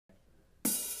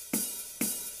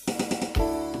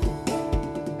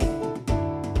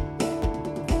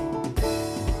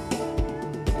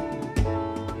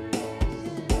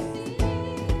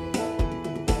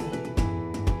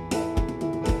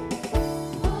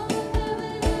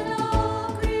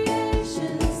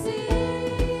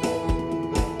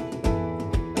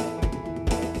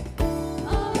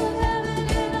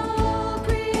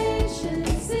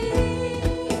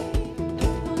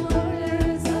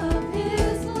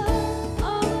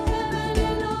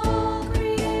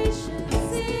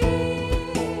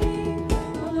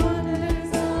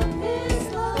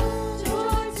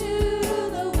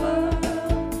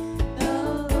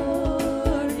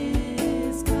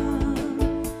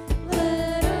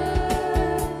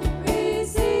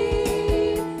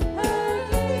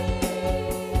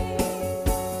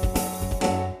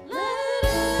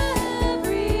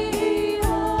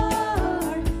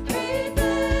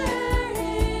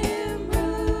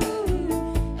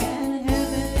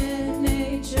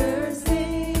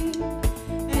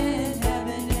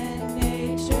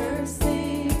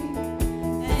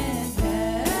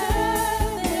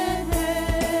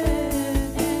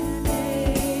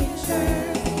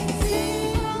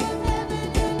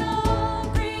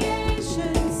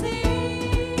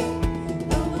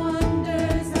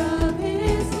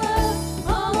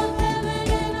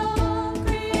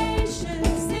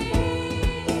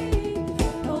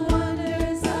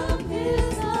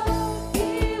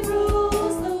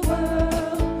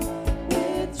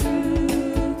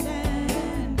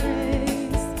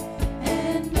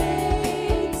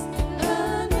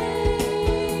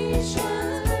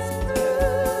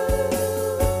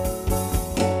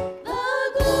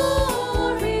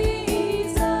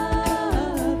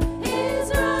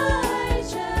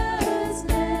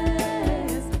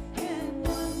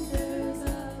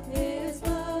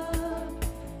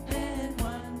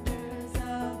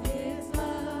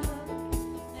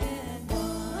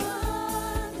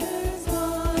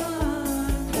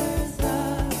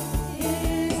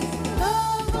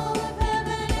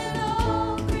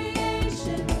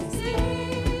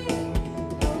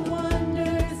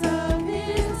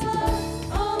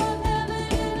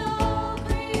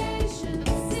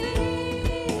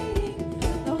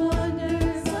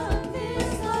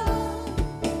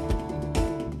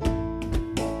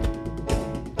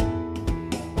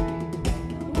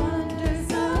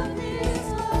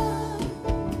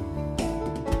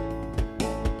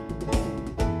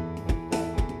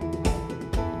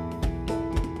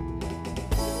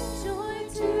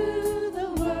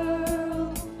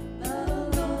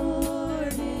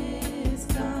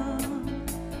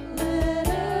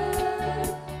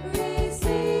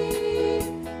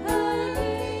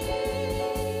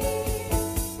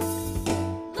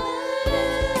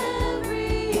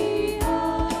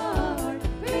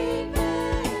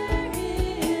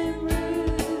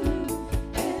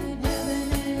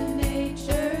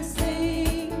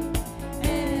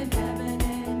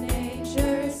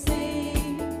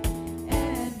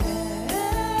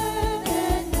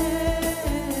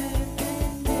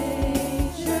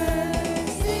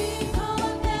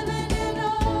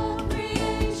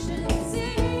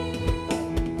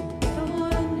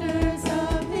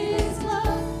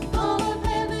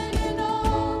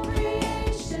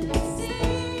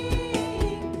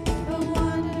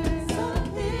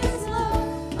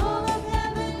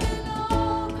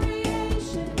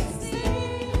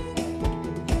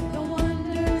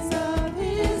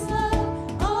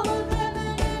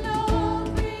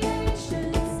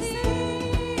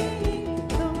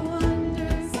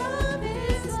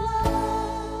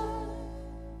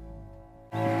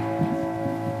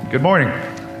Good morning.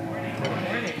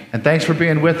 And thanks for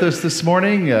being with us this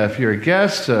morning. If you're a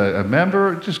guest, a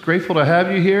member, just grateful to have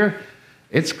you here.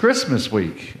 It's Christmas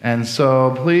week, and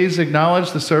so please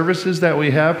acknowledge the services that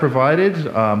we have provided,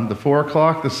 the 4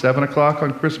 o'clock, the 7 o'clock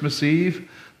on Christmas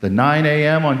Eve, the 9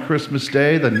 a.m. on Christmas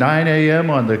Day, the 9 a.m.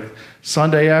 on the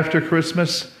Sunday after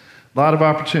Christmas. A lot of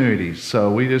opportunities. So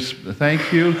we just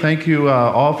thank you. Thank you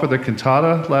all for the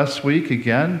cantata last week.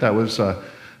 Again, that was...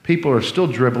 People are still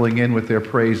dribbling in with their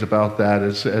praise about that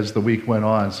as the week went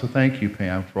on. So thank you,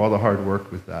 Pam, for all the hard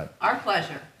work with that. Our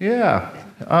pleasure. Yeah.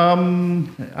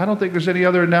 I don't think there's any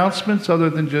other announcements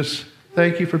other than just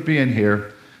thank you for being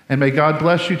here. And may God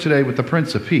bless you today with the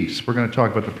Prince of Peace. We're going to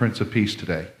talk about the Prince of Peace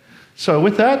today. So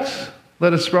with that,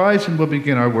 let us rise and we'll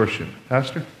begin our worship.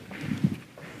 Pastor?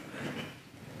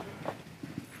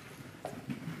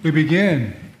 We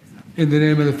begin in the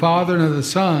name of the Father, and of the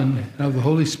Son, and of the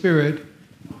Holy Spirit.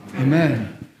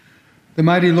 Amen. The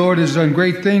mighty Lord has done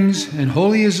great things, and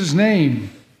holy is his name.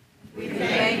 We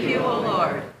thank you, O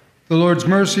Lord. The Lord's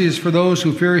mercy is for those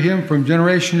who fear him from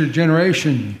generation to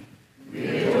generation. We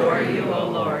adore you, O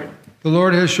Lord. The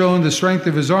Lord has shown the strength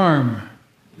of his arm.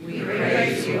 We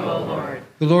praise you, O Lord.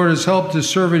 The Lord has helped his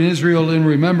servant Israel in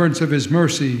remembrance of his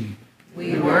mercy.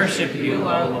 We worship you,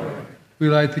 O Lord. We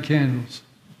light the candles.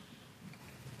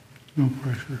 No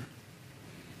pressure.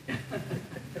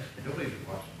 Nobody's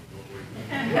watching.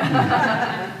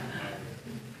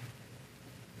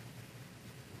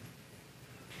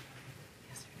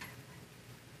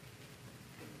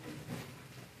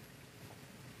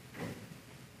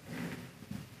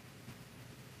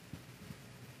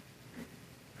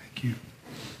 Thank you.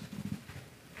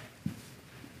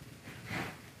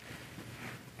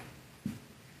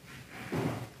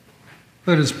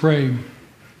 Let us pray.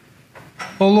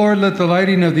 O Lord, let the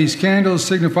lighting of these candles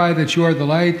signify that you are the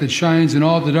light that shines in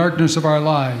all the darkness of our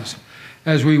lives.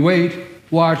 As we wait,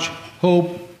 watch,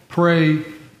 hope, pray,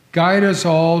 guide us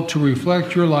all to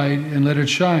reflect your light and let it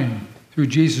shine. Through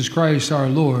Jesus Christ our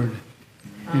Lord.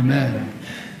 Amen.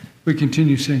 We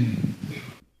continue singing.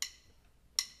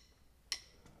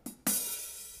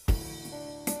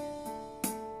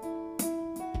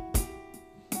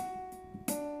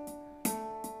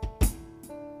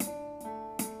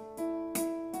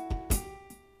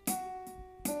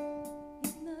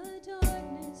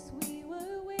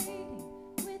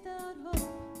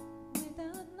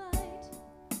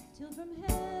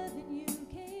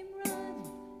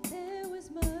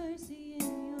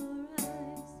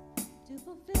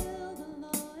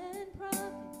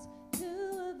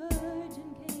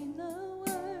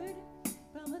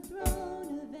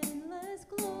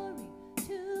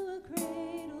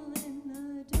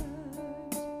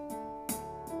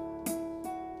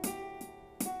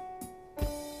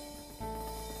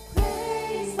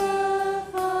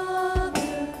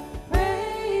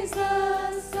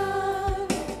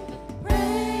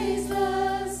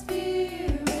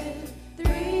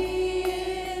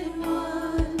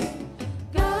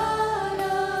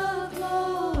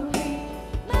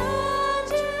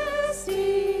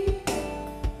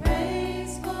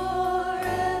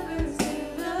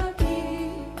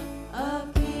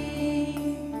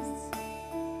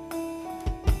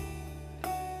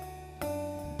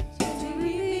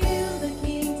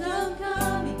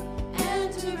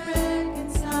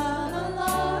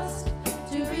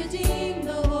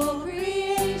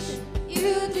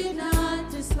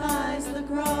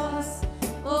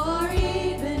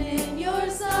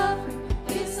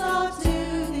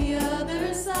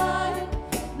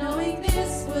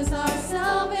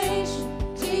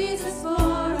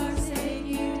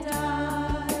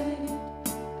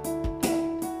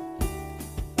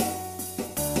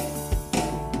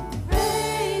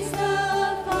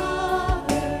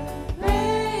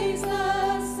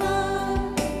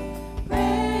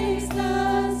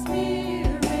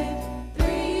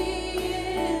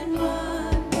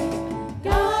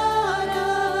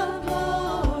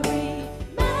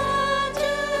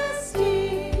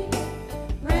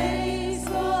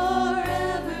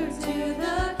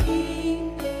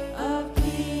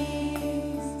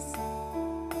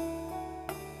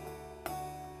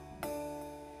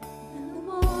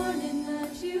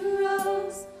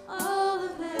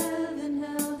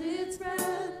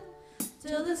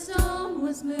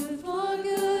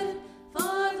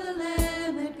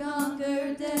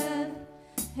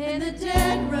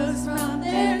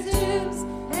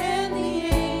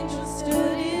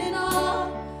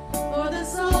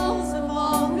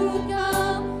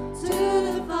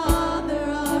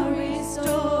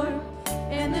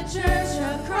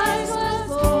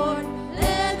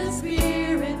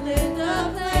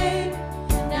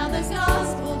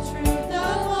 Gospel truth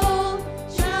of old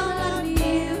shall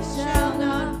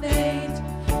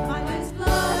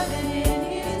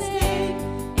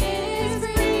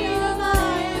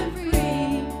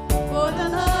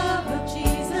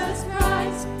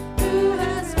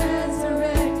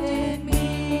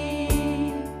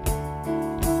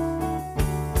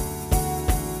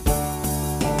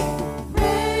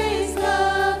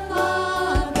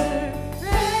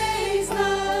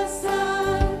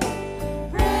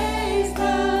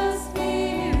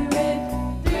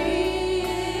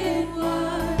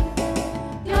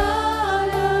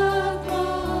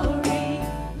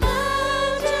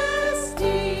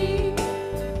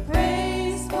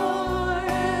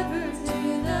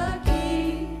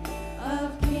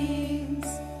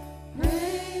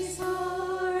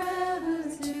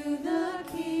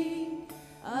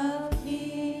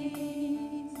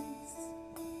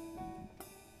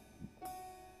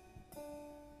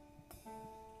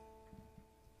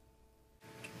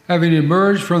Having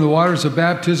emerged from the waters of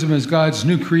baptism as God's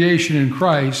new creation in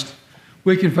Christ,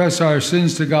 we confess our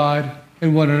sins to God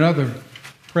and one another.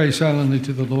 Pray silently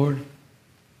to the Lord.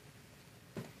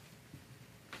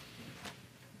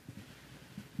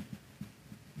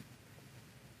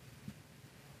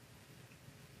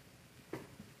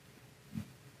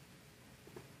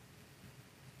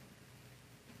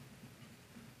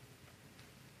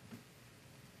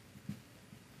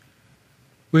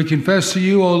 We confess to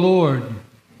you, O Lord,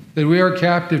 that we are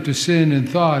captive to sin in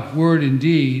thought, word, and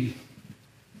deed.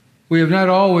 We have not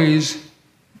always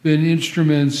been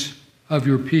instruments of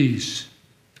your peace.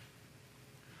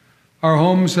 Our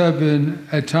homes have been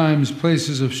at times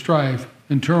places of strife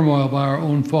and turmoil by our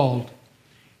own fault.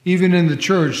 Even in the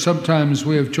church, sometimes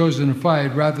we have chosen to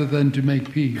fight rather than to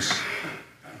make peace.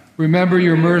 Remember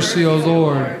your mercy, O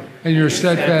Lord, and your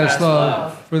steadfast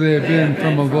love, for they have been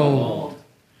from of old.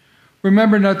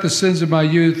 Remember not the sins of my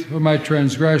youth or my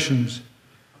transgressions.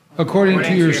 According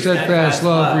to your steadfast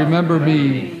love, remember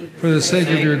me for the sake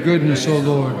of your goodness, O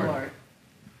Lord.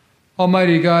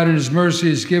 Almighty God in his mercy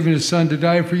has given his Son to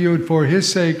die for you, and for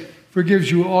his sake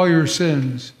forgives you all your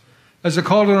sins. As a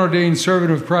called and ordained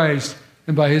servant of Christ,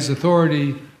 and by his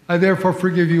authority, I therefore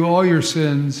forgive you all your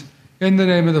sins, in the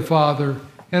name of the Father,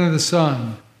 and of the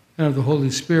Son, and of the Holy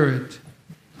Spirit.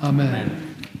 Amen.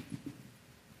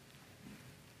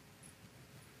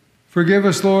 Forgive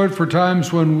us, Lord, for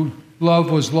times when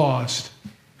love was lost.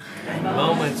 And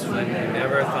moments when we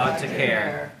never thought to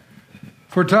care.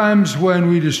 For times when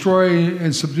we destroy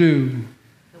and subdue.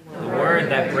 The word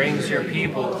that brings your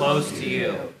people close to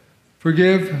you.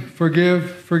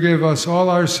 Forgive us all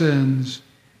our sins.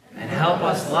 And help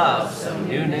us love so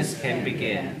newness can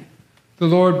begin. The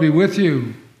Lord be with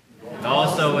you. And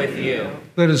also with you.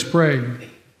 Let us pray.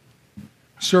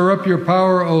 Stir up your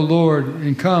power, O Lord,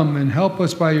 and come and help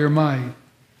us by your might,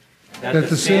 that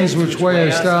the sins which weigh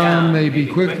us down may be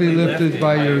quickly lifted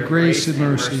by your grace and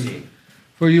mercy.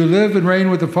 For you live and reign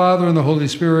with the Father and the Holy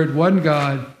Spirit, one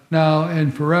God, now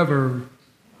and forever.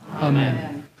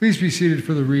 Amen. Please be seated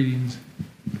for the readings.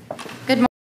 Good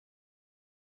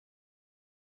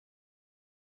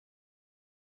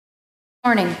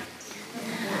morning.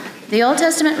 The Old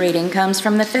Testament reading comes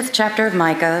from the 5th chapter of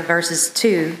Micah, verses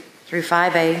 2 through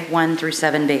 5a, 1 through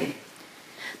 7b.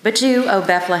 But you, O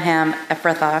Bethlehem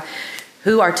Ephrathah,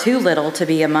 who are too little to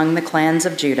be among the clans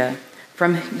of Judah,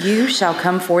 from you shall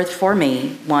come forth for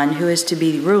me one who is to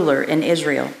be ruler in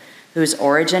Israel, whose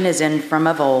origin is in from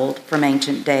of old, from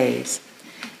ancient days.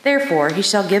 Therefore he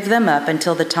shall give them up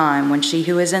until the time when she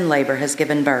who is in labor has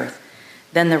given birth.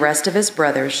 Then the rest of his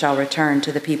brothers shall return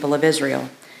to the people of Israel.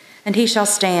 And he shall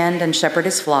stand and shepherd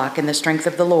his flock in the strength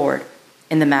of the Lord,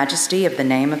 in the majesty of the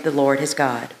name of the Lord his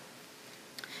God.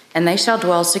 And they shall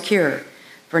dwell secure,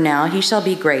 for now he shall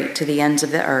be great to the ends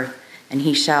of the earth, and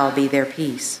he shall be their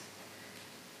peace.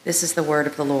 This is the word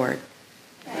of the Lord.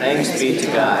 Thanks be to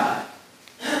God.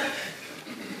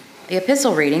 The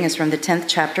epistle reading is from the 10th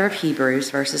chapter of Hebrews,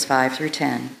 verses 5 through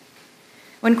 10.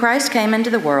 When Christ came into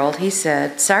the world, he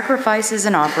said, "Sacrifices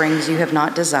and offerings you have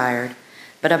not desired,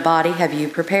 but a body have you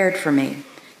prepared for me.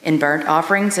 In burnt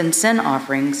offerings and sin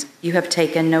offerings you have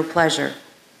taken no pleasure."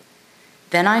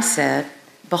 Then I said,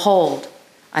 "Behold,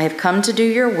 I have come to do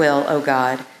your will, O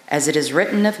God, as it is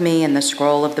written of me in the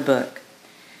scroll of the book."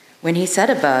 When he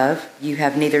said above, "You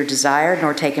have neither desired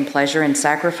nor taken pleasure in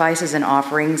sacrifices and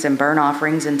offerings and burnt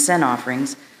offerings and sin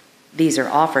offerings," these are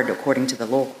offered according to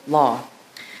the law.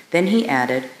 Then he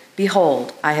added,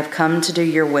 "Behold, I have come to do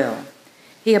your will."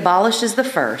 He abolishes the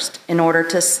first in order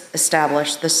to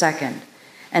establish the second.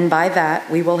 And by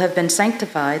that we will have been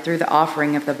sanctified through the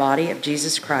offering of the body of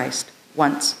Jesus Christ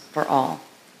once for all.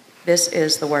 This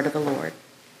is the word of the Lord.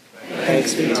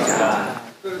 Thanks be to God.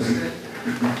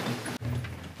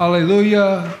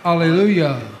 Alleluia,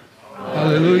 alleluia,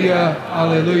 alleluia,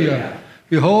 alleluia.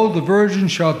 Behold, the virgin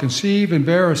shall conceive and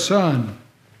bear a son.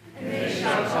 And they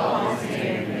shall call his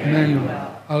name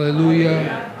Emmanuel.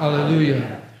 Alleluia,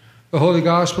 alleluia. The Holy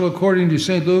Gospel according to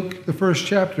St. Luke, the 1st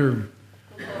chapter.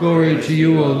 Glory to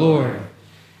you, O Lord.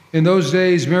 In those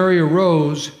days Mary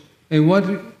arose and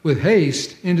went with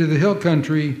haste into the hill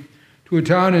country to a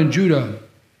town in Judah.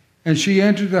 And she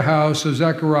entered the house of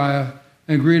Zechariah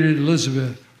and greeted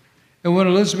Elizabeth. And when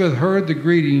Elizabeth heard the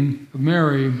greeting of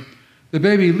Mary, the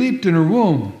baby leaped in her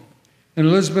womb. And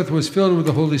Elizabeth was filled with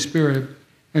the Holy Spirit,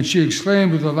 and she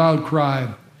exclaimed with a loud cry,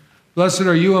 "Blessed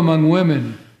are you among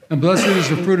women, and blessed is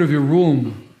the fruit of your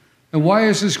womb. And why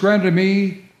is this granted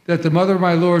me, that the mother of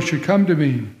my Lord should come to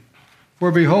me?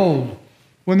 For behold,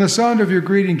 when the sound of your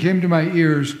greeting came to my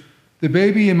ears, the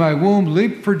baby in my womb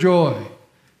leaped for joy.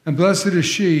 And blessed is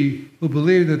she who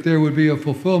believed that there would be a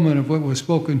fulfillment of what was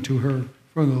spoken to her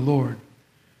from the Lord.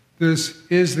 This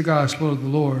is the gospel of the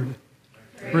Lord.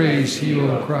 Praise to you,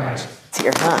 O Christ. It's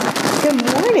here, huh? Good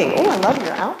morning. Oh, I love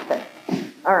your outfit.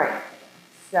 All right.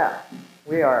 So,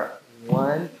 we are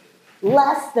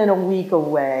less than a week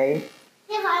away.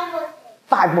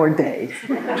 5 more days.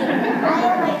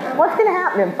 What's going to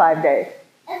happen in 5 days?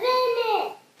 A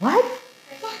minute. What?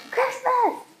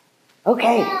 Christmas.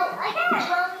 Okay. So, I got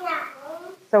mommy at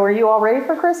home. So are you all ready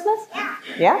for Christmas? Yeah.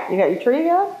 Yeah? You got your tree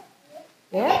up?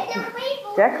 Yeah?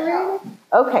 Decorated?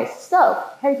 Okay, so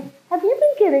have you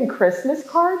been getting Christmas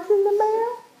cards in the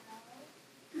mail?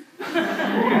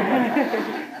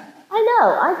 I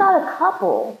know, I got a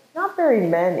couple, not very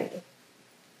many.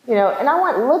 You know, and I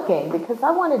went looking because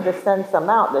I wanted to send some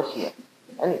out this year.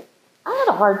 And I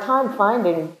had a hard time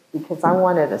finding because I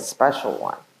wanted a special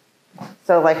one.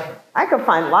 So, like, I could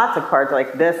find lots of cards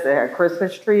like this that had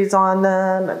Christmas trees on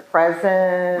them and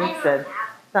presents. And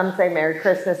some say Merry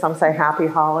Christmas, some say Happy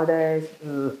Holidays.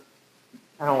 Ugh,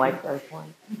 I don't like those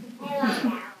ones.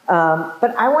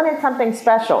 But I wanted something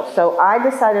special. So I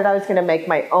decided I was going to make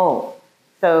my own.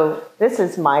 So this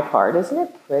is my card. Isn't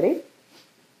it pretty?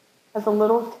 Has a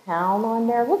little town on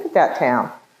there. Look at that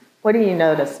town. What do you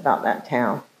notice about that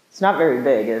town? It's not very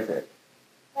big, is it?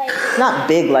 It's not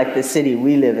big like the city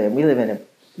we live in. We live in a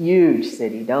huge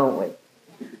city, don't we?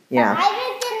 Yeah. I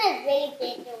lived in a really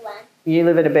bigger one. You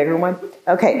live in a bigger one?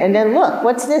 Okay, and then look,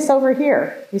 what's this over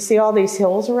here? You see all these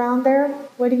hills around there?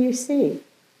 What do you see?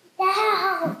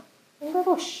 Wow.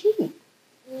 Little sheep.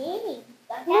 Really?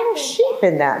 Little sheep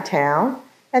in that town.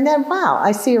 And then, wow,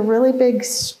 I see a really big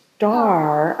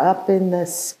star up in the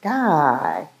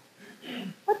sky.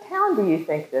 What town do you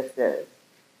think this is?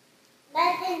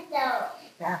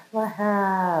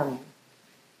 Bethlehem.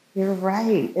 You're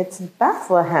right. It's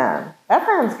Bethlehem.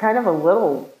 Bethlehem's kind of a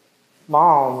little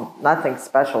small, nothing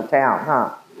special town,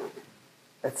 huh?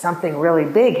 But something really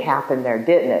big happened there,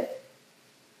 didn't it?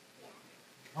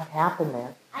 What happened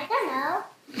there? I don't know.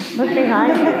 Look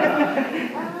behind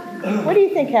you. What do you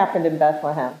think happened in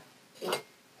Bethlehem?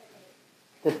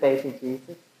 The baby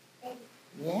Jesus.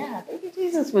 Yeah, baby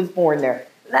Jesus was born there.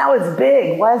 That was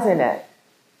big, wasn't it?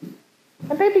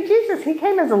 And baby Jesus, he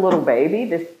came as a little baby,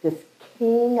 this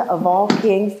king of all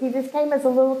kings. He just came as a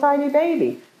little tiny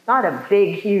baby. Not a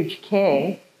big, huge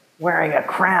king wearing a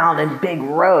crown and big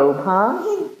robe,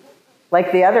 huh?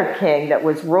 Like the other king that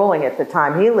was ruling at the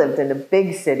time. He lived in a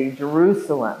big city,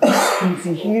 Jerusalem. It's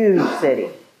a huge city.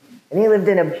 And he lived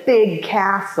in a big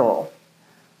castle.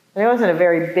 And he wasn't a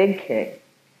very big king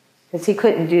because he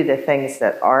couldn't do the things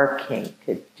that our king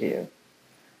could do.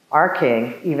 Our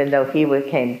king, even though he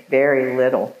became very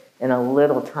little in a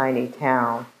little tiny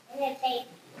town,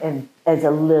 and as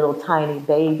a little tiny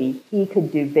baby, he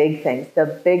could do big things, the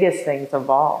biggest things of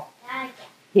all.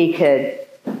 He could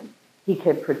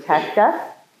protect us.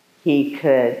 He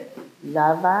could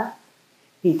love us.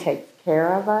 He takes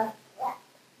care of us.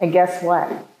 And guess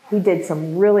what? He did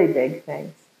some really big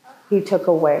things. He took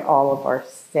away all of our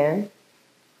sin.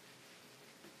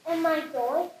 And my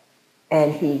joy.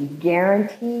 And he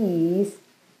guarantees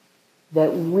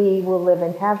that we will live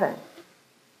in heaven.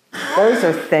 Those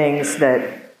are things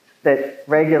that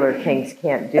regular kings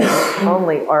can't do.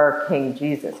 Only our King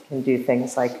Jesus can do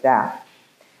things like that.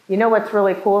 You know what's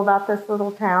really cool about this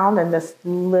little town and this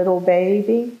little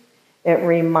baby? It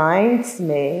reminds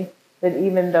me that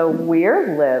even though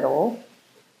we're little,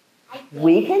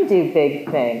 we can do big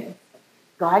things.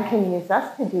 God can use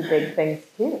us to do big things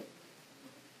too.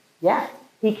 Yeah.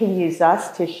 He can use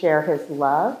us to share his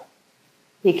love.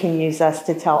 He can use us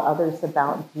to tell others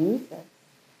about Jesus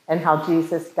and how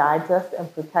Jesus guides us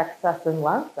and protects us and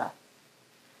loves us.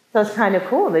 So it's kind of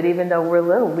cool that even though we're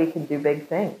little, we can do big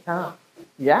things, huh?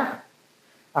 Yeah.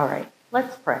 All right,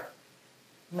 let's pray.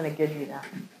 I'm going to give you that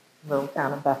little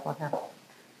town of Bethlehem.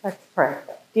 Let's pray.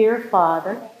 Dear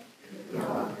Father,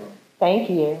 thank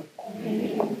you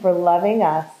for loving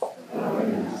us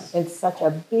in such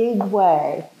a big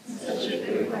way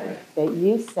that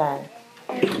you sent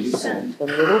the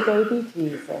little baby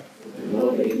Jesus,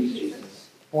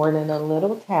 born in a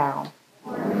little town,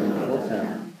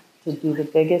 to do the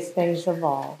biggest things of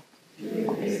all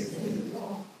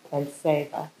and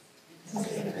save us.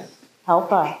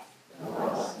 Help us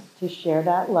to share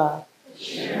that love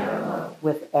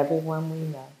with everyone we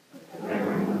know.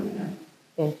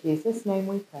 In Jesus' name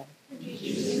we pray.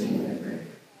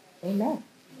 Amen.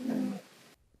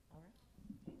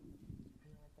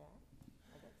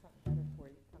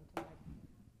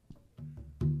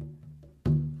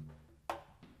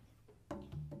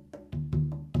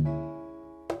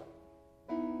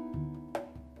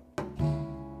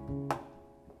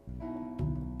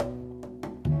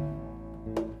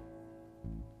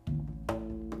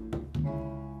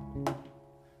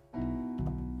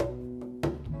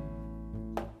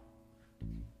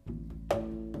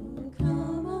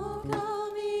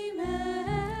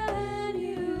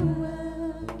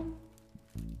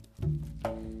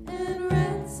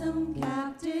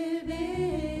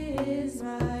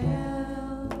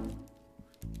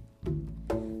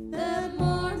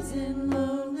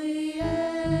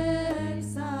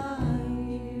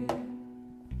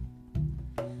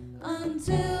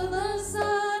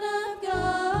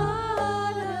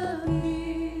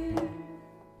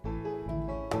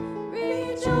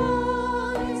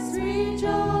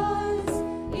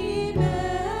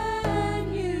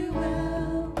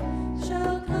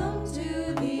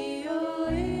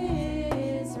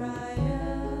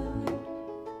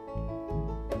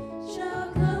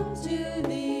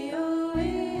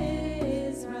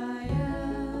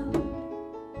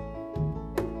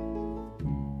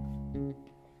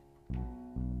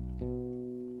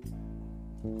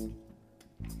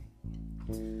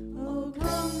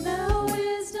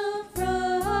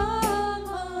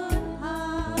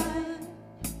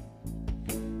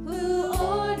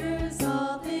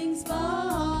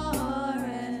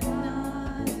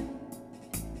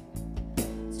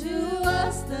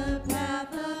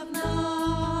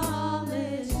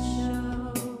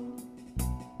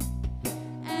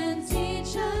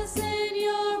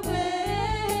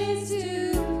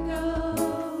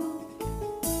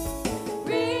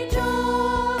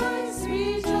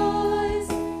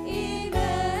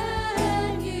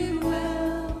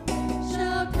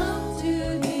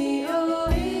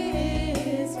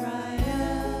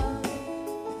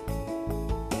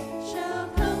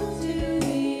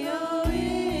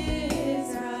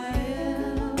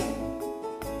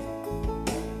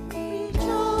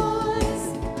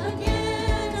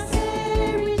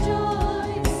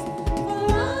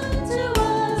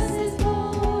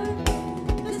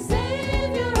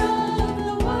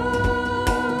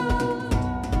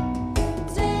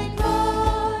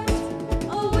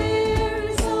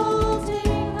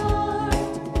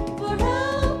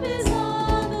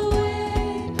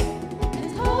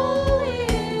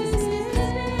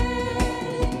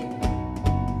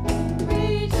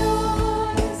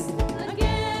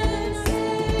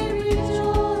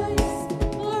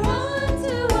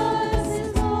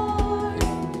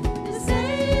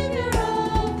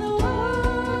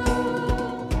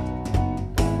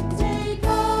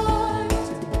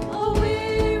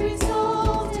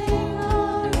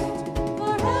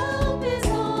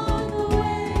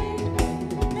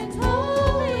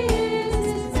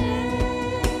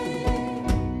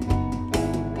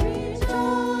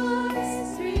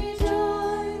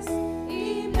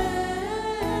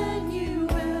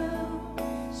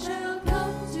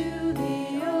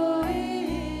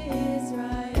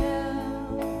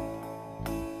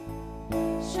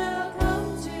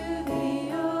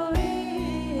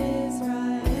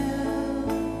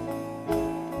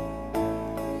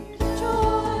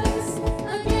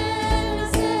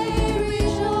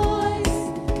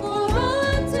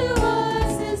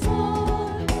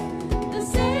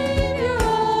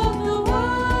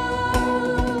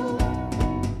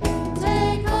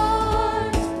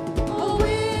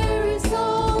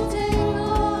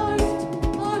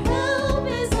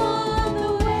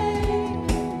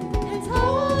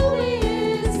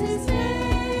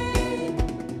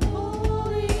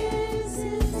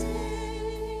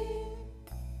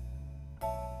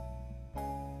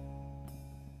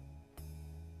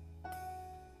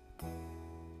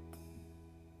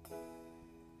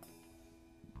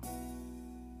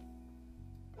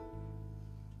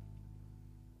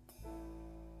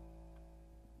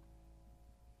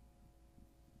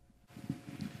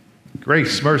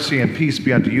 Grace, mercy, and peace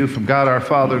be unto you from God our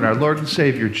Father and our Lord and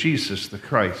Savior, Jesus the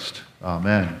Christ.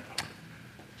 Amen.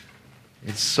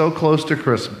 It's so close to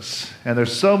Christmas, and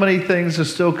there's so many things to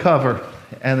still cover,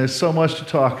 and there's so much to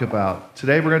talk about.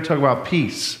 Today we're going to talk about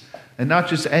peace, and not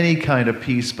just any kind of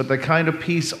peace, but the kind of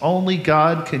peace only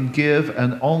God can give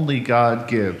and only God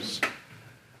gives.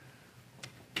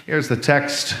 Here's the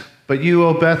text. But you,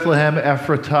 O Bethlehem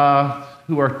Ephratah,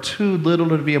 who are too little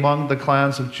to be among the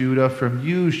clans of Judah, from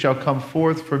you shall come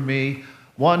forth for me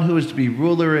one who is to be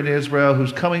ruler in Israel,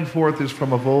 whose coming forth is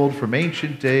from of old, from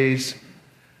ancient days,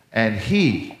 and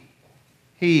he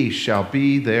shall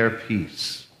be their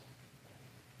peace.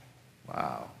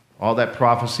 Wow. All that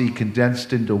prophecy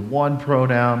condensed into one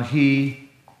pronoun, he.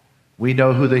 We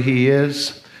know who the he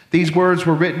is. These words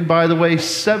were written, by the way,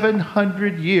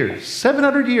 700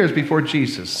 years before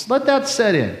Jesus. Let that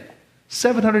set in.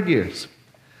 700 years.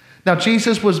 Now,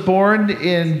 Jesus was born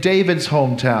in David's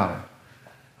hometown.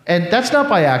 And that's not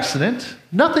by accident.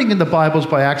 Nothing in the Bible is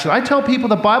by accident. I tell people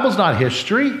the Bible's not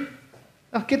history.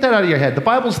 Now, get that out of your head. The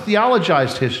Bible's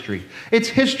theologized history. It's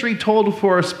history told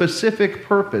for a specific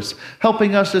purpose,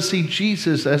 helping us to see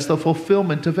Jesus as the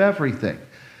fulfillment of everything.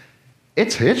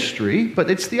 It's history, but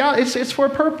it's for a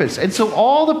purpose. And so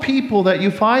all the people that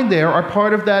you find there are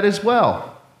part of that as well.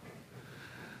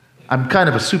 I'm kind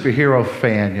of a superhero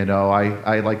fan, you know.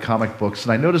 I like comic books.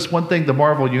 And I noticed one thing the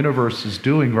Marvel Universe is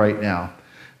doing right now.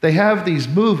 They have these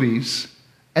movies,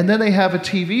 and then they have a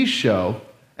TV show,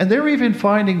 and they're even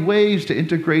finding ways to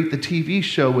integrate the TV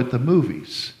show with the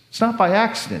movies. It's not by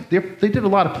accident. They did a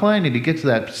lot of planning to get to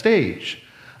that stage.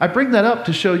 I bring that up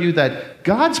to show you that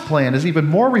God's plan is even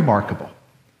more remarkable.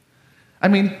 I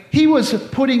mean, he was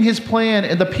putting his plan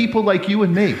in the people like you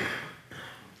and me.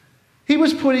 He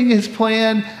was putting his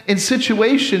plan in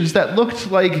situations that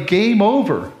looked like game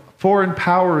over. Foreign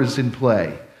powers in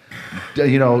play,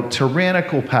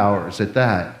 tyrannical powers at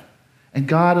that. And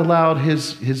God allowed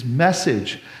his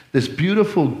message, this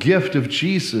beautiful gift of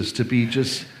Jesus, to be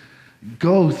just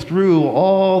go through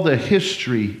all the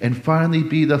history and finally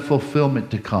be the fulfillment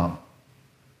to come.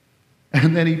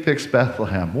 And then he picks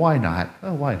Bethlehem. Why not?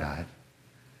 Oh, why not?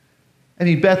 I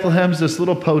mean, Bethlehem's this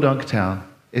little podunk town.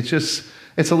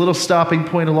 It's a little stopping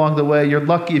point along the way. You're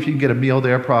lucky if you can get a meal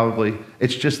there, probably.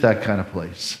 It's just that kind of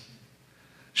place.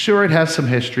 Sure, it has some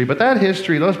history, but that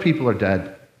history, those people are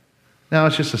dead. Now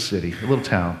it's just a city, a little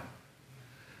town.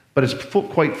 But it's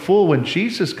quite full when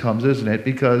Jesus comes, isn't it?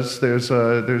 Because there's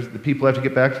the people have to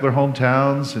get back to their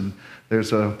hometowns, and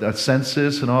there's a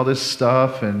census and all this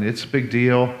stuff, and it's a big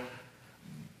deal.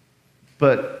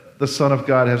 But the Son of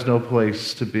God has no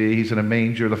place to be. He's in a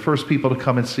manger. The first people to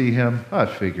come and see him, it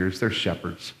figures, they're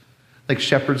shepherds. Like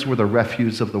shepherds were the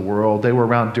refuse of the world. They were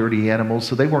around dirty animals,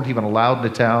 so they weren't even allowed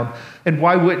into town. And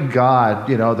why wouldn't God,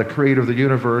 the creator of the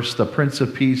universe, the Prince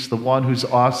of Peace, the one who's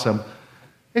awesome,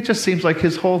 it just seems like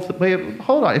his whole way of,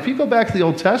 hold on, if you go back to the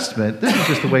Old Testament, this is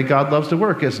just the way God loves to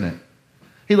work, isn't it?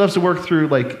 He loves to work through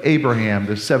like Abraham,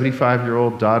 this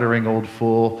 75-year-old doddering old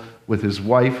fool with his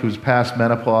wife who's past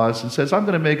menopause and says, I'm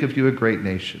going to make of you a great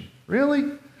nation.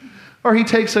 Really? Or he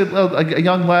takes a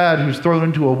young lad who's thrown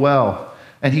into a well,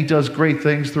 and he does great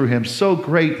things through him, so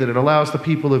great that it allows the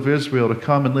people of Israel to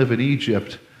come and live in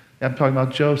Egypt. I'm talking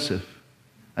about Joseph.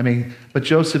 But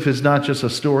Joseph is not just a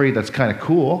story that's kind of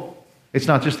cool. It's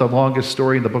not just the longest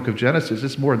story in the book of Genesis.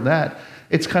 It's more than that.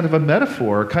 It's kind of a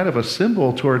metaphor, kind of a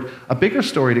symbol toward a bigger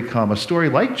story to come, a story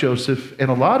like Joseph in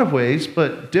a lot of ways,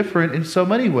 but different in so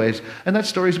many ways. And that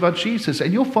story is about Jesus.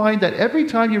 And you'll find that every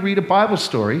time you read a Bible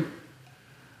story,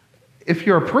 if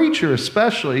you're a preacher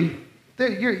especially,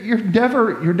 you're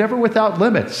never without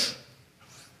limits.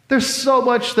 There's so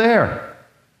much there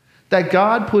that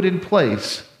God put in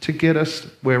place to get us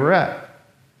where we're at.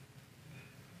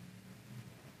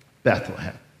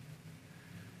 Bethlehem.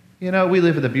 We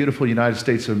live in the beautiful United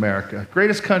States of America,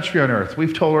 greatest country on earth.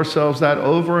 We've told ourselves that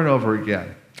over and over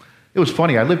again. It was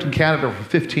funny, I lived in Canada for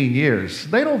 15 years.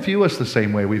 They don't view us the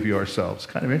same way we view ourselves.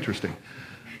 Kind of interesting.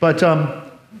 But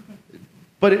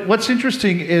what's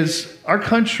interesting is our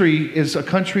country is a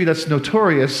country that's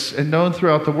notorious and known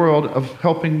throughout the world of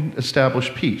helping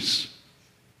establish peace,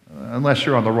 unless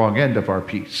you're on the wrong end of our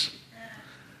peace.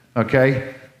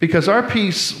 Okay? Because our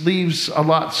peace leaves a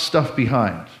lot of stuff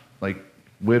behind, like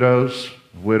widows,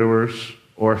 widowers,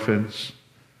 orphans,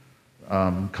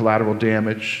 collateral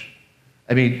damage.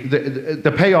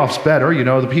 The payoff's better,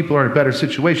 the people are in a better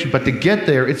situation, but to get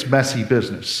there, it's messy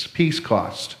business. Peace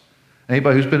cost.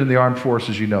 Anybody who's been in the armed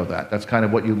forces, you know that. That's kind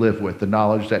of what you live with, the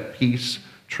knowledge that peace,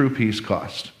 true peace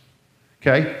cost.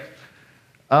 Okay?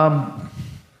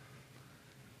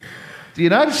 The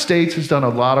United States has done a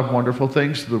lot of wonderful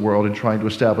things to the world in trying to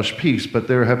establish peace, but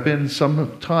there have been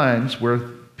some times where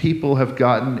people have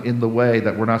gotten in the way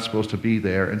that we're not supposed to be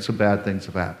there, and some bad things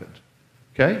have happened.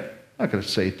 Okay? I'm not going to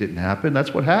say it didn't happen.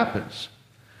 That's what happens.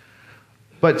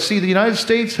 But see, the United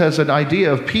States has an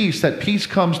idea of peace, that peace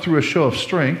comes through a show of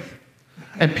strength,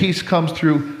 and peace comes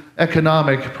through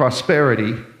economic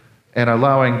prosperity and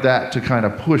allowing that to kind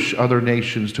of push other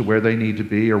nations to where they need to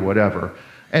be or whatever.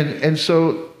 And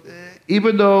so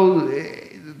even though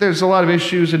there's a lot of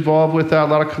issues involved with that,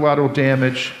 a lot of collateral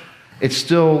damage, it's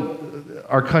still,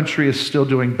 our country is still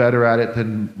doing better at it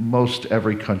than most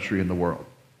every country in the world.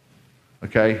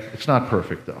 Okay? It's not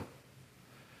perfect, though.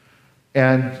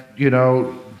 And, you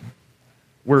know,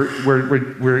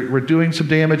 we're doing some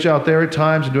damage out there at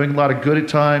times and doing a lot of good at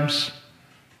times,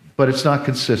 but it's not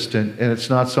consistent, and it's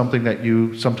not something that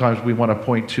sometimes we want to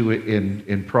point to it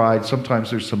in pride. Sometimes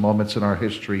there's some moments in our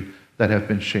history that have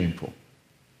been shameful.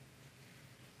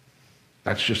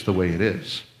 That's just the way it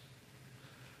is.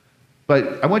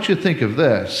 But I want you to think of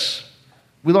this.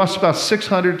 We lost about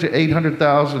 600 to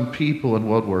 800,000 people in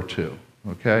World War II,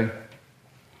 okay?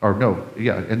 Or no,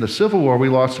 yeah, in the Civil War we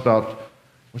lost about,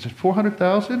 was it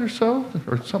 400,000 or so?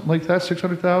 Or something like that,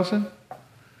 600,000?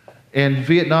 In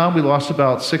Vietnam we lost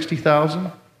about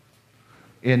 60,000.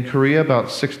 In Korea about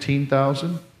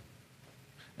 16,000.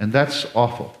 And that's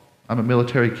awful. I'm a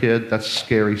military kid. That's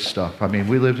scary stuff. I mean,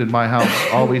 we lived in my house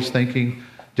always thinking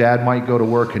Dad might go to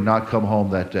work and not come home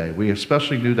that day. We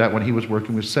especially knew that when he was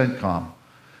working with CENTCOM.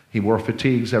 He wore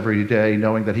fatigues every day,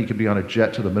 knowing that he could be on a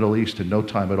jet to the Middle East in no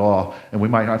time at all, and we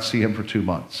might not see him for 2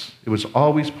 months. It was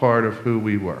always part of who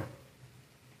we were.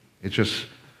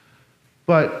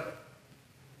 But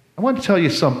I want to tell you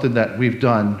something that we've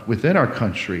done within our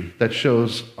country that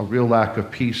shows a real lack of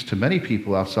peace to many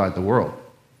people outside the world.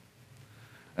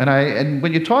 And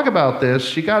when you talk about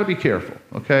this, you got to be careful,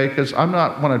 okay? Because I'm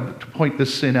not want to point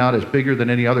this sin out as bigger than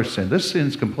any other sin. This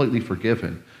sin's completely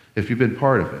forgiven if you've been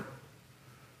part of it.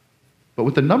 But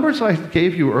with the numbers I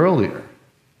gave you earlier,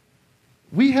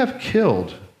 we have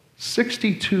killed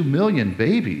 62 million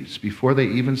babies before they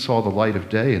even saw the light of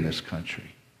day in this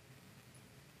country.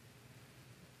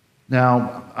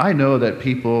 Now, I know that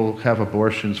people have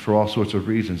abortions for all sorts of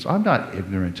reasons. I'm not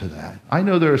ignorant to that. I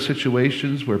know there are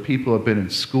situations where people have been in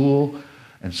school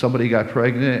and somebody got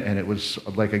pregnant and it was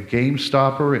like a game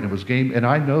stopper and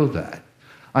I know that.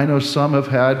 I know some have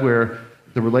had where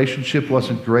the relationship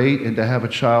wasn't great and to have a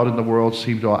child in the world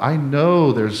seemed all. I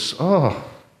know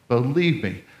believe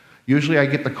me. Usually I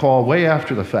get the call way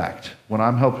after the fact when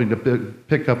I'm helping to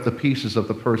pick up the pieces of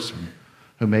the person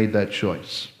who made that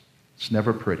choice. It's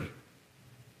never pretty.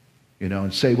 You know,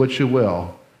 and say what you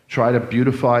will, try to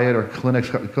beautify it or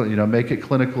make it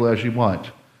clinical as you want.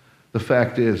 The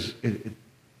fact is,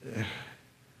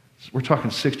 we're talking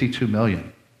 62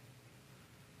 million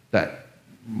that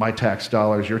my tax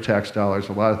dollars, your tax dollars,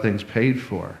 a lot of things paid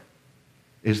for.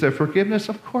 Is there forgiveness?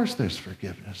 Of course there's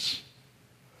forgiveness.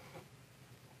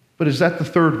 But is that the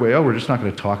third way? Oh, we're just not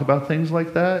going to talk about things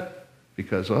like that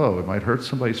because, it might hurt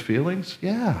somebody's feelings?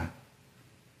 Yeah.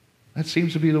 That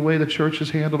seems to be the way the church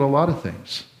has handled a lot of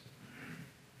things.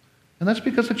 And that's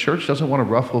because the church doesn't want to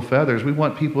ruffle feathers. We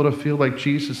want people to feel like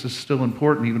Jesus is still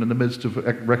important, even in the midst of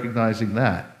recognizing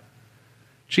that.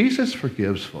 Jesus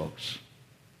forgives, folks.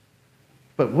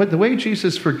 But the way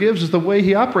Jesus forgives is the way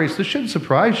he operates. This shouldn't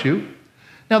surprise you.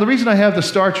 Now, the reason I have the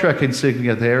Star Trek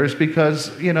insignia there is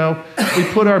because, we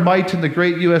put our might in the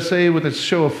great USA with its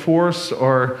show of force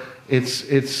or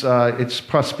its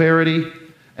prosperity.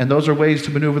 And those are ways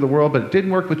to maneuver the world, but it didn't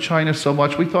work with China so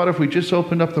much. We thought if we just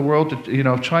opened up the world to,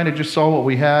 if China just saw what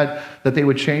we had, that they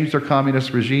would change their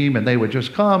communist regime and they would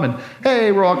just come and,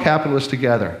 hey, we're all capitalists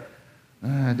together.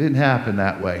 It didn't happen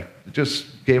that way. It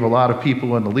just gave a lot of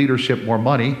people in the leadership more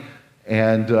money,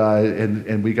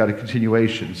 and we got a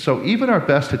continuation. So even our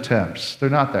best attempts, they're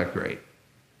not that great.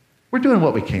 We're doing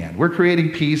what we can. We're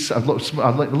creating peace, a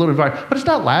little environment, but it's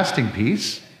not lasting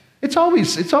peace. It's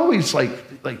always like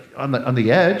on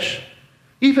the edge.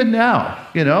 Even now,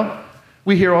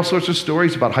 we hear all sorts of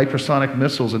stories about hypersonic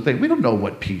missiles and things. We don't know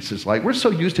what peace is like. We're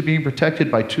so used to being protected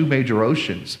by 2 major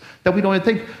oceans that we don't even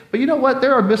think. But you know what?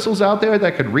 There are missiles out there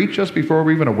that could reach us before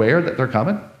we're even aware that they're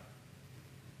coming.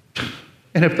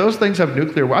 And if those things have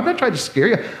nuclear, I'm not trying to scare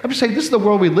you. I'm just saying this is the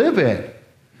world we live in,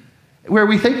 where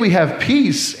we think we have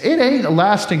peace. It ain't a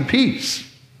lasting peace.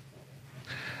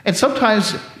 And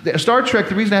sometimes Star Trek,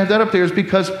 the reason I have that up there is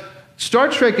because Star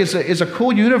Trek is a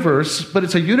cool universe, but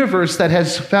it's a universe that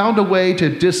has found a way to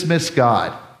dismiss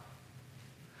God.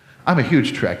 I'm a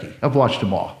huge Trekkie. I've watched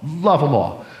them all. Love them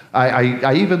all.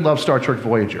 I even love Star Trek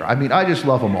Voyager. I mean, I just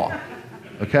love them all.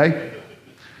 Okay?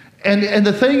 And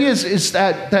the thing is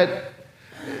that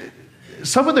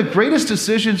some of the greatest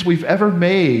decisions we've ever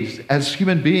made as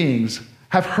human beings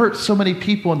have hurt so many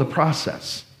people in the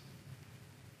process.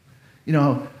 You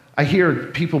know, I hear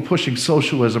people pushing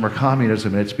socialism or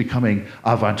communism, and it's becoming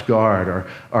avant-garde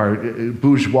or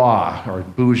bourgeois, or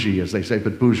bougie, as they say,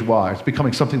 but bourgeois. It's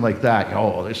becoming something like that.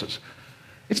 Oh,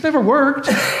 it's never worked.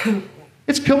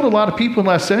 It's killed a lot of people in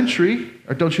the last century.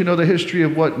 Or don't you know the history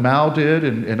of what Mao did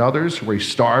and others, where he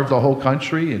starved the whole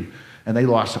country, and they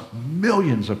lost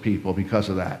millions of people because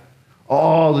of that.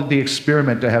 All the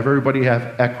experiment to have everybody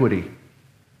have equity.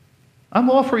 I'm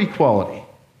all for equality.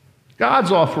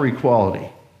 God's all for equality.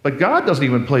 But God doesn't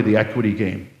even play the equity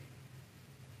game.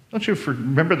 Don't you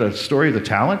remember the story of the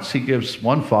talents? He gives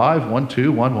 1 5, 1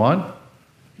 2, 1 1.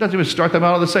 He doesn't even start them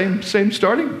out on the same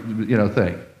starting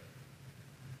thing.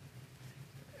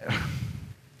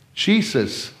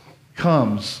 Jesus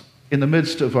comes in the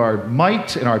midst of our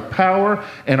might and our power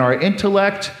and our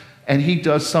intellect, and he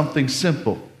does something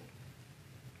simple.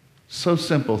 So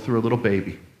simple through a little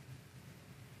baby.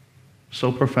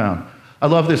 So profound. I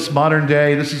love this modern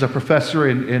day. This is a professor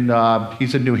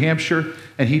he's in New Hampshire,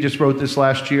 and he just wrote this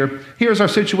last year. Here's our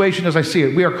situation as I see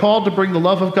it. We are called to bring the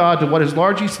love of God to what has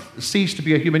largely ceased to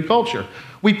be a human culture.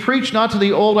 We preach not to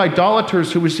the old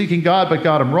idolaters who were seeking God but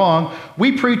got him wrong.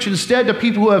 We preach instead to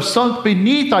people who have sunk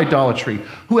beneath idolatry,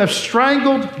 who have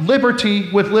strangled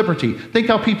liberty with liberty. Think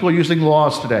how people are using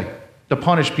laws today to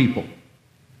punish people.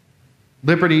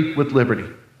 Liberty with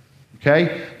liberty.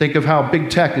 Okay? Think of how big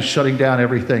tech is shutting down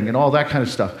everything and all that kind of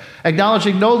stuff.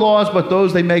 Acknowledging no laws but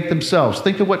those they make themselves.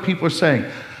 Think of what people are saying.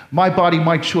 My body,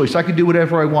 my choice. I can do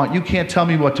whatever I want. You can't tell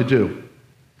me what to do.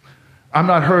 I'm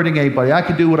not hurting anybody. I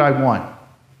can do what I want.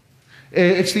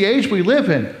 It's the age we live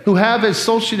in, who have, as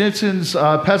Solzhenitsyn's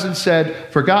peasant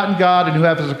said, forgotten God, and who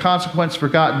have, as a consequence,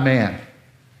 forgotten man.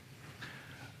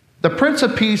 The Prince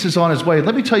of Peace is on his way.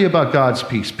 Let me tell you about God's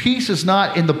peace. Peace is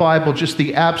not in the Bible just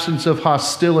the absence of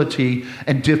hostility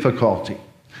and difficulty.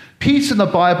 Peace in the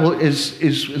Bible is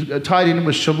tied in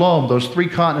with shalom, those three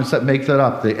consonants that make that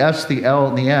up, the S, the L,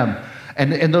 and the M.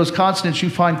 And in those consonants you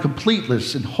find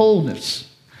completeness and wholeness.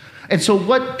 And so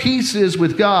what peace is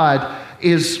with God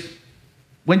is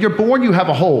when you're born, you have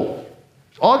a whole.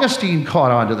 Augustine caught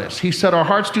on to this. He said, our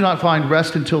hearts do not find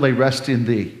rest until they rest in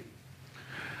thee.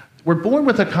 We're born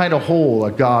with a kind of hole,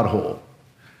 a God hole.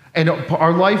 And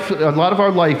our life, a lot of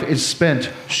our life is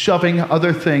spent shoving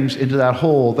other things into that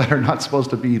hole that are not supposed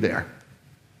to be there.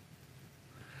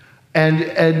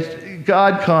 And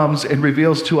God comes and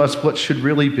reveals to us what should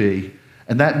really be,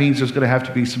 and that means there's going to have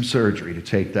to be some surgery to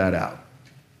take that out.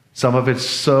 Some of it's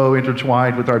so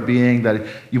intertwined with our being that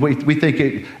we think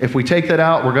if we take that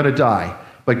out, we're going to die.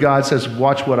 But God says,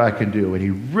 watch what I can do. And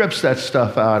he rips that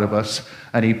stuff out of us,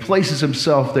 and he places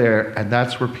himself there, and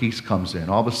that's where peace comes in.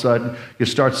 All of a sudden, you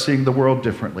start seeing the world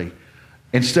differently.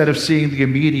 Instead of seeing the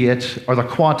immediate or the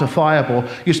quantifiable,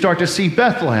 you start to see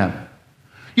Bethlehem.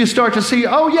 You start to see,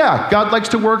 oh yeah, God likes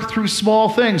to work through small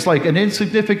things like an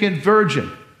insignificant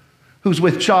virgin who's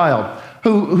with child,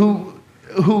 who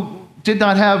did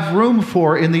not have room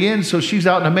for in the inn, so she's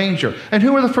out in a manger. And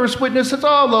who are the first witnesses?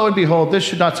 Oh, lo and behold, this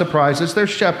should not surprise us. They're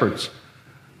shepherds,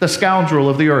 the scoundrel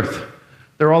of the earth.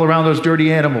 They're all around those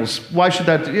dirty animals. Why should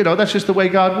that, that's just the way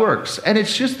God works. And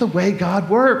it's just the way God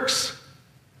works.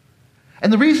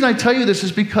 And the reason I tell you this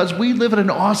is because we live in an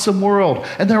awesome world,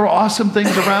 and there are awesome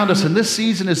things around us, and this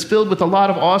season is filled with a lot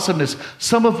of awesomeness,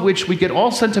 some of which we get all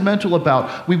sentimental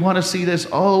about. We want to see this,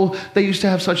 oh, they used to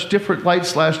have such different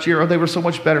lights last year, or they were so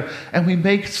much better. And we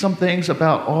make some things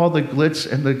about all the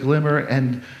glitz and the glimmer,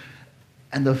 and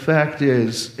the fact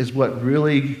is what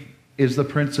really is the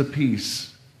Prince of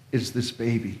Peace is this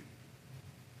baby.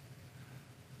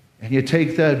 And you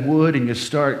take that wood and you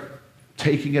start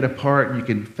taking it apart, and you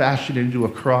can fashion it into a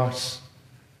cross.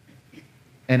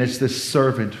 And it's this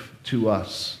servant to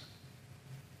us.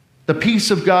 The peace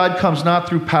of God comes not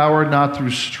through power, not through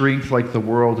strength like the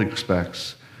world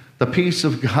expects. The peace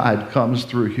of God comes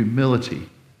through humility,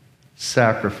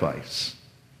 sacrifice,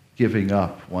 giving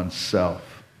up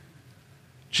oneself.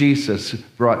 Jesus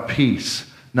brought peace,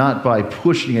 not by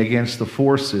pushing against the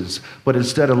forces, but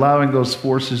instead allowing those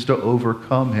forces to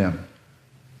overcome him,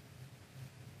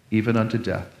 even unto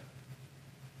death.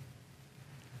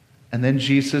 And then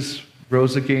Jesus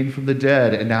rose again from the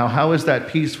dead. And now, how is that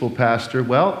peaceful, Pastor?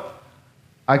 Well,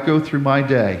 I go through my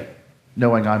day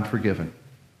knowing I'm forgiven.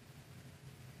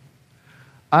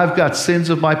 I've got sins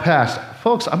of my past.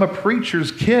 Folks, I'm a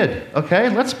preacher's kid, okay?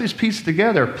 Let's piece it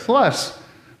together. Plus,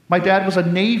 my dad was a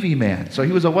Navy man, so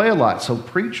he was away a lot. So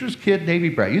preacher's kid, Navy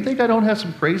brat. You think I don't have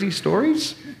some crazy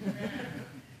stories?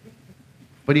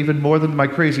 But even more than my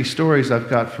crazy stories, I've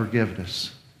got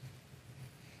forgiveness.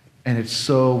 And it's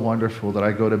so wonderful that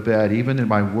I go to bed, even in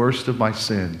my worst of my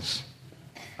sins,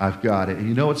 I've got it. And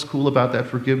you know what's cool about that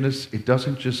forgiveness? It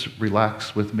doesn't just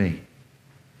relax with me.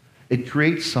 It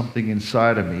creates something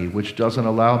inside of me which doesn't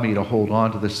allow me to hold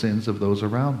on to the sins of those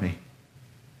around me.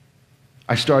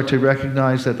 I start to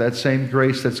recognize that that same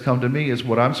grace that's come to me is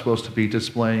what I'm supposed to be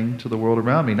displaying to the world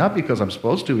around me. Not because I'm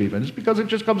supposed to even, it's because it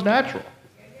just comes natural.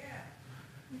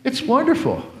 It's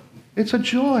wonderful. It's a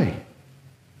joy.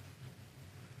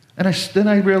 And then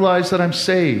I realize that I'm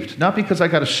saved, not because I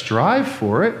got to strive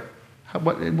for it.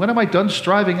 When am I done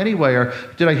striving anyway? Or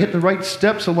did I hit the right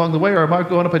steps along the way? Or am I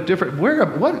going up a different...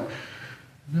 What?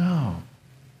 No.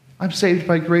 I'm saved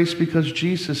by grace because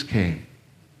Jesus came.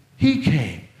 He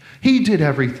came. He did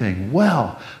everything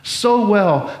well, so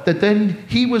well that then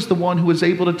he was the one who was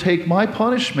able to take my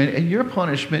punishment and your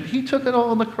punishment. He took it all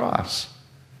on the cross.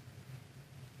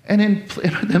 And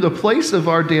in the place of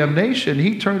our damnation,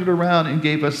 he turned it around and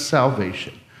gave us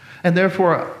salvation. And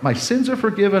therefore, my sins are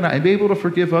forgiven. I'm able to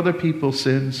forgive other people's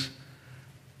sins.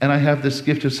 And I have this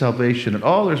gift of salvation. And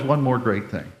there's one more great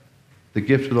thing. The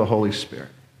gift of the Holy Spirit.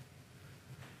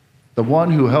 The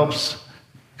one who helps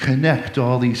connect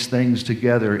all these things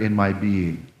together in my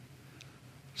being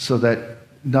so that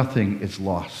nothing is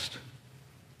lost.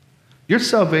 Your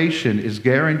salvation is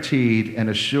guaranteed and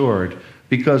assured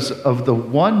because of the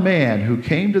one man who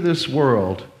came to this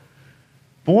world,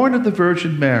 born of the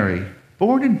Virgin Mary,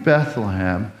 born in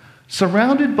Bethlehem,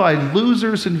 surrounded by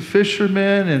losers and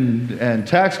fishermen and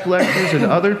tax collectors and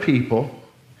other people,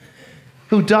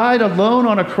 who died alone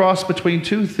on a cross between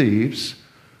two thieves,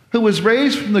 who was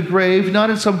raised from the grave, not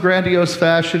in some grandiose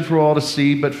fashion for all to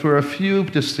see, but for a few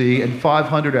to see, and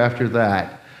 500 after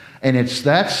that. And it's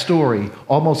that story,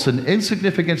 almost an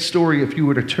insignificant story if you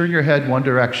were to turn your head one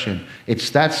direction.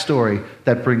 It's that story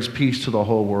that brings peace to the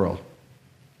whole world.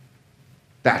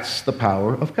 That's the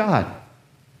power of God.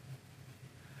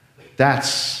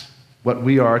 That's what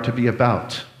we are to be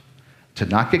about. To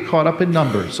not get caught up in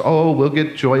numbers. Oh, we'll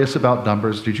get joyous about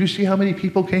numbers. Did you see how many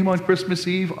people came on Christmas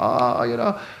Eve?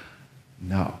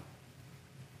 No.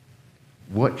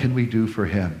 What can we do for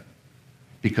him?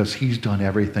 Because he's done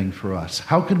everything for us.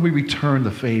 How can we return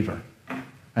the favor?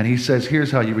 And he says, here's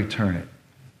how you return it.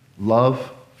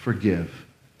 Love, forgive,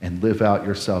 and live out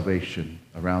your salvation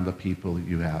around the people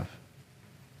you have.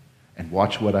 And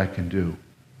watch what I can do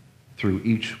through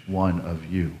each one of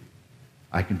you.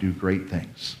 I can do great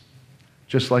things.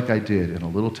 Just like I did in a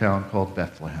little town called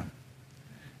Bethlehem.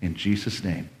 In Jesus'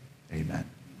 name, amen.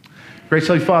 Gracious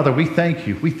Holy Father, we thank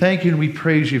you. We thank you and we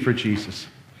praise you for Jesus.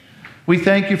 We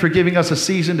thank you for giving us a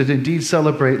season to indeed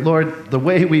celebrate. Lord, the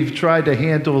way we've tried to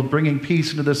handle bringing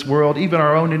peace into this world, even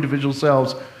our own individual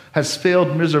selves, has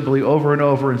failed miserably over and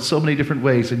over in so many different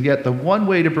ways. And yet the one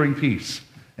way to bring peace,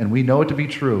 and we know it to be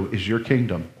true, is your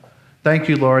kingdom. Thank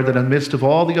you, Lord, that in the midst of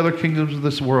all the other kingdoms of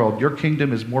this world, your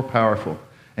kingdom is more powerful,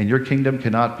 and your kingdom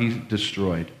cannot be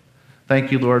destroyed.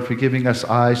 Thank you, Lord, for giving us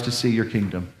eyes to see your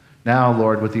kingdom. Now,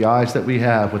 Lord, with the eyes that we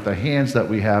have, with the hands that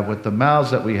we have, with the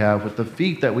mouths that we have, with the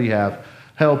feet that we have,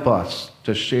 help us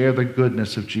to share the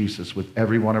goodness of Jesus with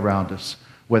everyone around us,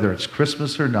 whether it's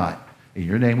Christmas or not. In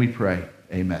your name we pray.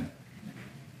 Amen.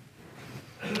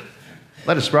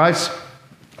 Let us rise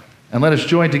and let us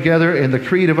join together in the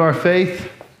creed of our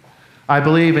faith. I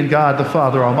believe in God the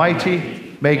Father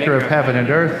Almighty, maker of heaven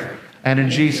and earth, and in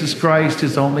Jesus Christ,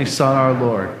 his only Son, our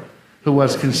Lord, who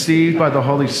was conceived by the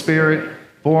Holy Spirit,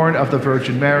 born of the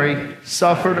Virgin Mary,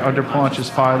 suffered under Pontius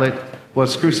Pilate,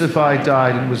 was crucified,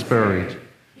 died, and was buried.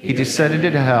 He descended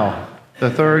into hell.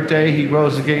 The third day he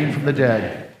rose again from the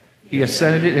dead. He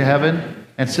ascended into heaven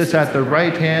and sits at the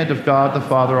right hand of God the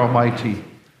Father Almighty.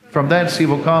 From thence he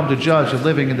will come to judge the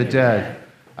living and the dead.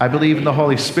 I believe in the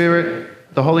Holy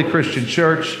Spirit, the holy Christian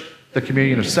church, the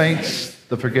communion of saints,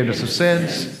 the forgiveness of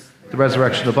sins, the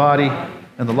resurrection of the body,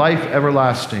 and the life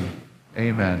everlasting.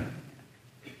 Amen.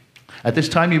 At this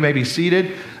time, you may be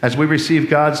seated as we receive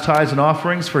God's tithes and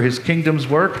offerings for his kingdom's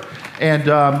work. And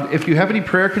if you have any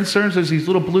prayer concerns, there's these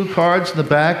little blue cards in the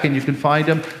back, and you can find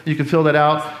them. You can fill that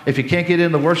out. If you can't get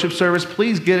in the worship service,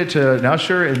 please get it to an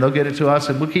usher, and they'll get it to us,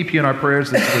 and we'll keep you in our prayers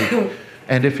this week.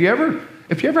 And if you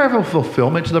ever have a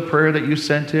fulfillment to the prayer that you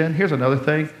sent in, here's another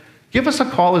thing. Give us a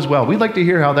call as well. We'd like to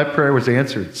hear how that prayer was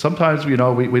answered. Sometimes, we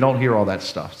don't hear all that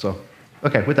stuff. So,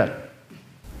 okay, with that.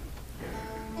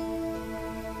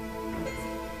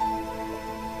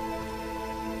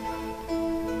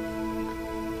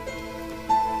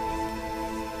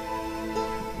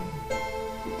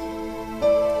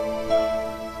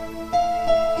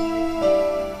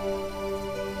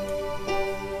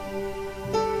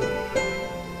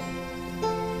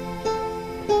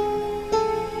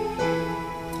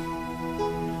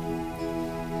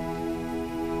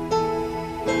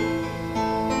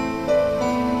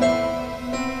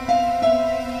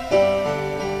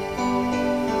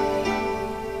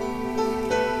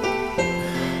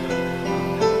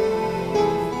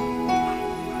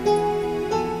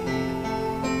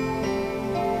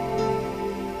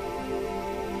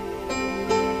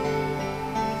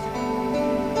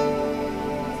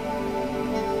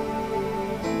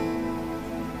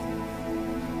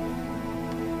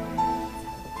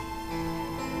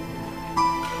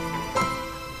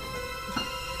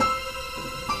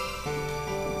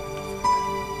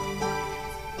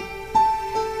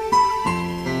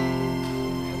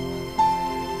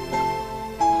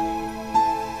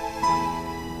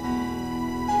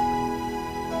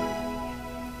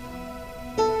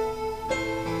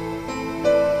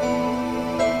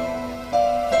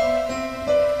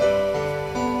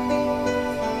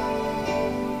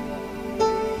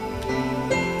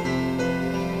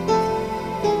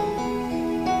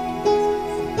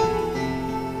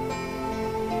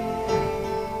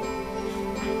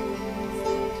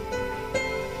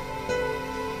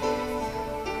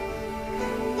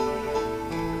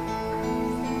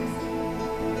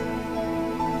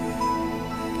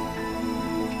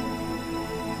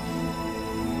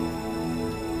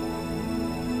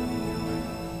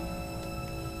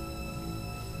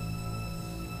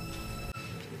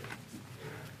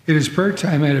 It is prayer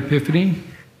time at Epiphany,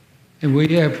 and we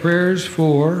have prayers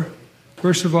for,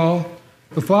 first of all,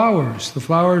 the flowers. The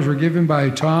flowers were given by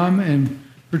Tom and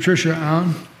Patricia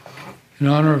Aun in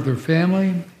honor of their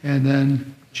family, and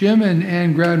then Jim and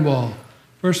Ann Gradwell,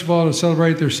 first of all, to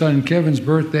celebrate their son Kevin's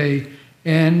birthday,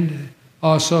 and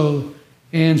also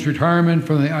Ann's retirement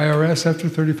from the IRS after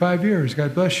 35 years.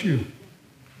 God bless you.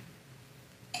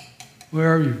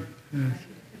 Where are you? Yes.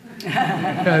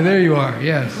 Yeah, there you are.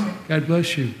 Yes. God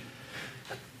bless you.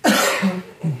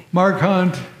 Mark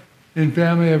Hunt and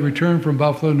family have returned from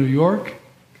Buffalo, New York.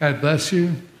 God bless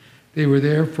you. They were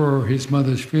there for his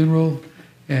mother's funeral,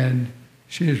 and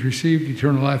she has received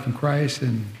eternal life in Christ,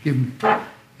 and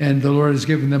the Lord has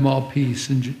given them all peace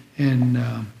in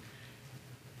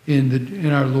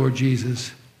our Lord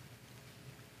Jesus.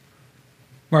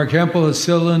 Mark Hempel is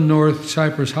still in North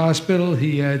Cyprus Hospital.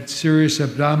 He had serious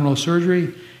abdominal surgery,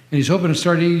 and he's hoping to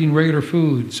start eating regular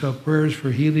food. So prayers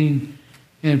for healing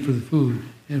and for the food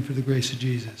and for the grace of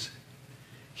Jesus.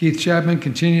 Keith Chapman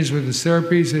continues with his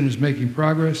therapies and is making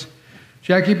progress.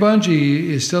 Jackie Bungie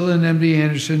is still in MD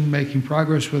Anderson, making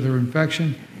progress with her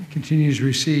infection, continues to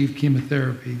receive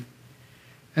chemotherapy.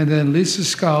 And then Lisa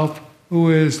Scalf,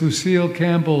 who is Lucille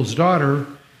Campbell's daughter,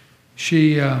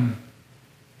 she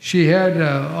had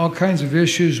all kinds of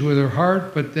issues with her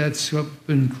heart, but that's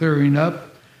been clearing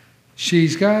up.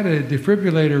 She's got a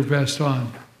defibrillator vest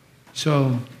on.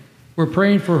 So we're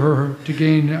praying for her to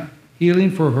gain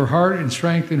healing for her heart and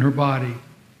strength in her body.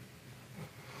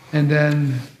 And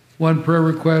then one prayer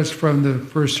request from the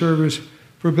first service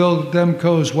for Bill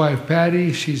Demko's wife,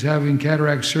 Patty. She's having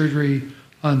cataract surgery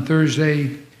on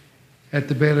Thursday at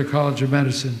the Baylor College of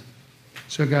Medicine.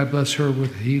 So God bless her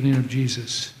with the healing of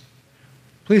Jesus.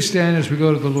 Please stand as we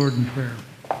go to the Lord in prayer.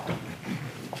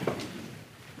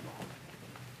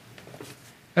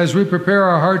 As we prepare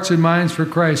our hearts and minds for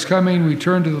Christ's coming, we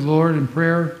turn to the Lord in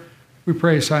prayer. We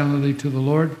pray silently to the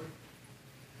Lord.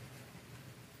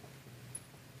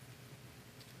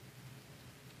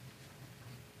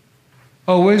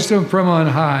 O wisdom from on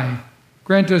high,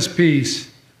 grant us peace.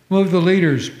 Move the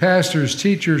leaders, pastors,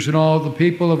 teachers, and all the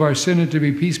people of our synod to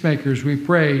be peacemakers, we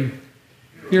pray.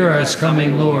 Hear us,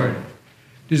 coming Lord.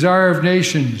 Desire of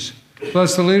nations,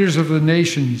 bless the leaders of the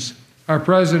nations, our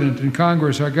president and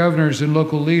Congress, our governors and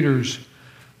local leaders.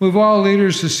 Move all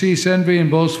leaders to cease envy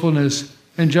and boastfulness,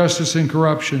 injustice and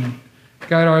corruption.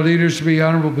 Guide our leaders to be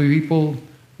honorable people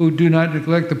who do not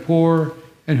neglect the poor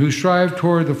and who strive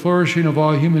toward the flourishing of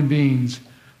all human beings.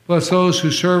 Bless those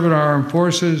who serve in our armed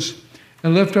forces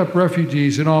and lift up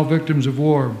refugees and all victims of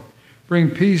war. Bring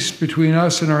peace between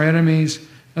us and our enemies,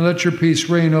 and let your peace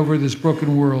reign over this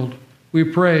broken world. We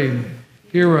pray,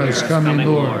 hear us, coming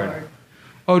Lord.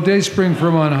 O dayspring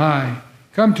from on high,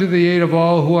 come to the aid of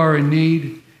all who are in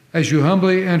need. As you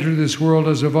humbly enter this world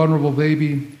as a vulnerable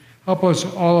baby, help us,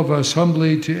 all of us,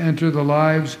 humbly to enter the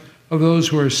lives of those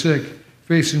who are sick,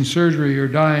 facing surgery, or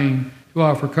dying, to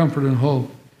offer comfort and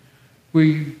hope.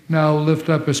 We now lift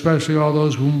up especially all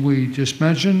those whom we just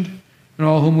mentioned, and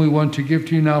all whom we want to give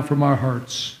to you now from our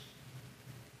hearts.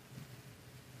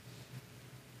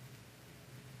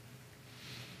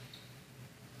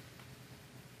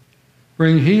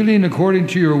 Bring healing according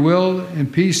to your will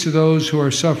and peace to those who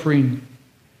are suffering.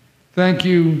 Thank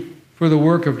you for the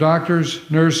work of doctors,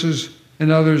 nurses,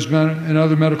 and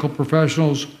other medical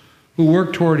professionals who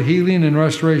work toward healing and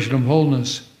restoration of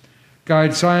wholeness.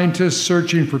 Guide scientists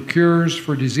searching for cures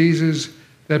for diseases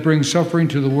that bring suffering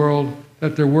to the world,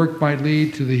 that their work might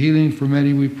lead to the healing for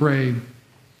many, we pray.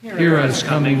 Hear us,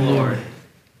 coming Lord.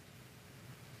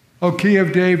 O Key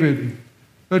of David,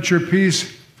 let your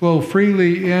peace flow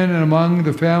freely in and among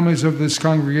the families of this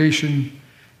congregation.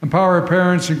 Empower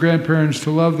parents and grandparents to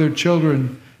love their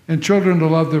children, and children to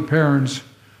love their parents.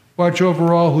 Watch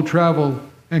over all who travel,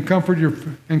 and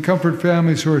comfort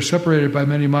families who are separated by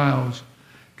many miles.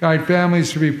 Guide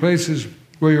families to be places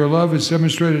where your love is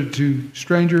demonstrated to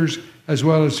strangers as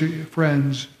well as to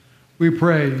friends. We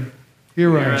pray,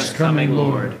 hear us, coming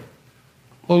Lord.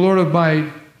 O Lord of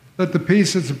might, let the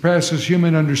peace that surpasses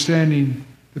human understanding,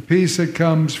 the peace that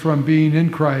comes from being in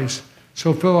Christ,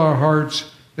 so fill our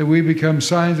hearts that we become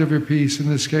signs of your peace in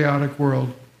this chaotic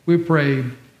world. We pray,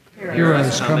 hear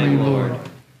us, coming Lord.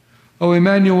 O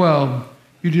Emmanuel,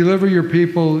 you deliver your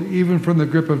people even from the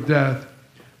grip of death.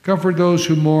 Comfort those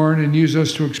who mourn and use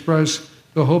us to express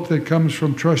the hope that comes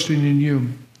from trusting in you.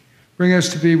 Bring us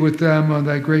to be with them on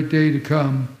that great day to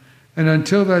come. And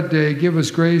until that day, give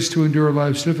us grace to endure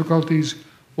life's difficulties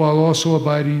while also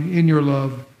abiding in your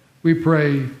love. We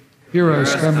pray, hear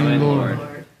us, coming Lord.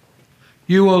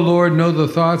 You, O Lord, know the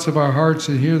thoughts of our hearts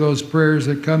and hear those prayers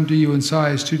that come to you in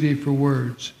sighs too deep for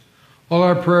words. All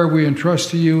our prayer we entrust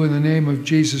to you in the name of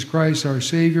Jesus Christ, our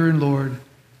Savior and Lord.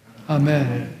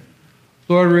 Amen.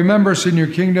 Lord, remember us in your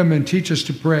kingdom and teach us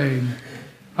to pray.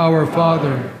 Our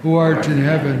Father, who art in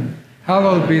heaven,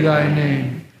 hallowed be thy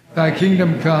name. Thy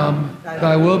kingdom come,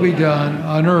 thy will be done,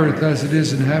 on earth as it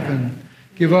is in heaven.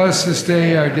 Give us this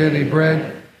day our daily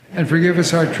bread, and forgive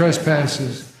us our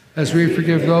trespasses, as we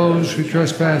forgive those who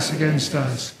trespass against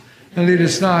us. And lead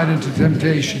us not into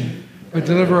temptation, but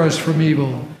deliver us from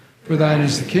evil. For thine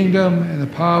is the kingdom, and the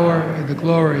power, and the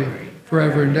glory,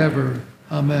 forever and ever.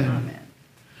 Amen.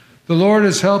 The Lord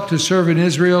has helped his servant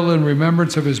Israel in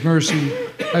remembrance of his mercy,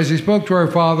 as he spoke to our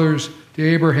fathers, to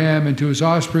Abraham, and to his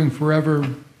offspring forever.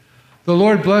 The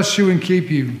Lord bless you and keep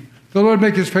you. The Lord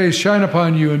make his face shine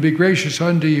upon you and be gracious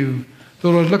unto you. The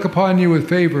Lord look upon you with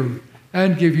favor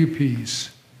and give you peace.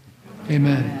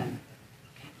 Amen.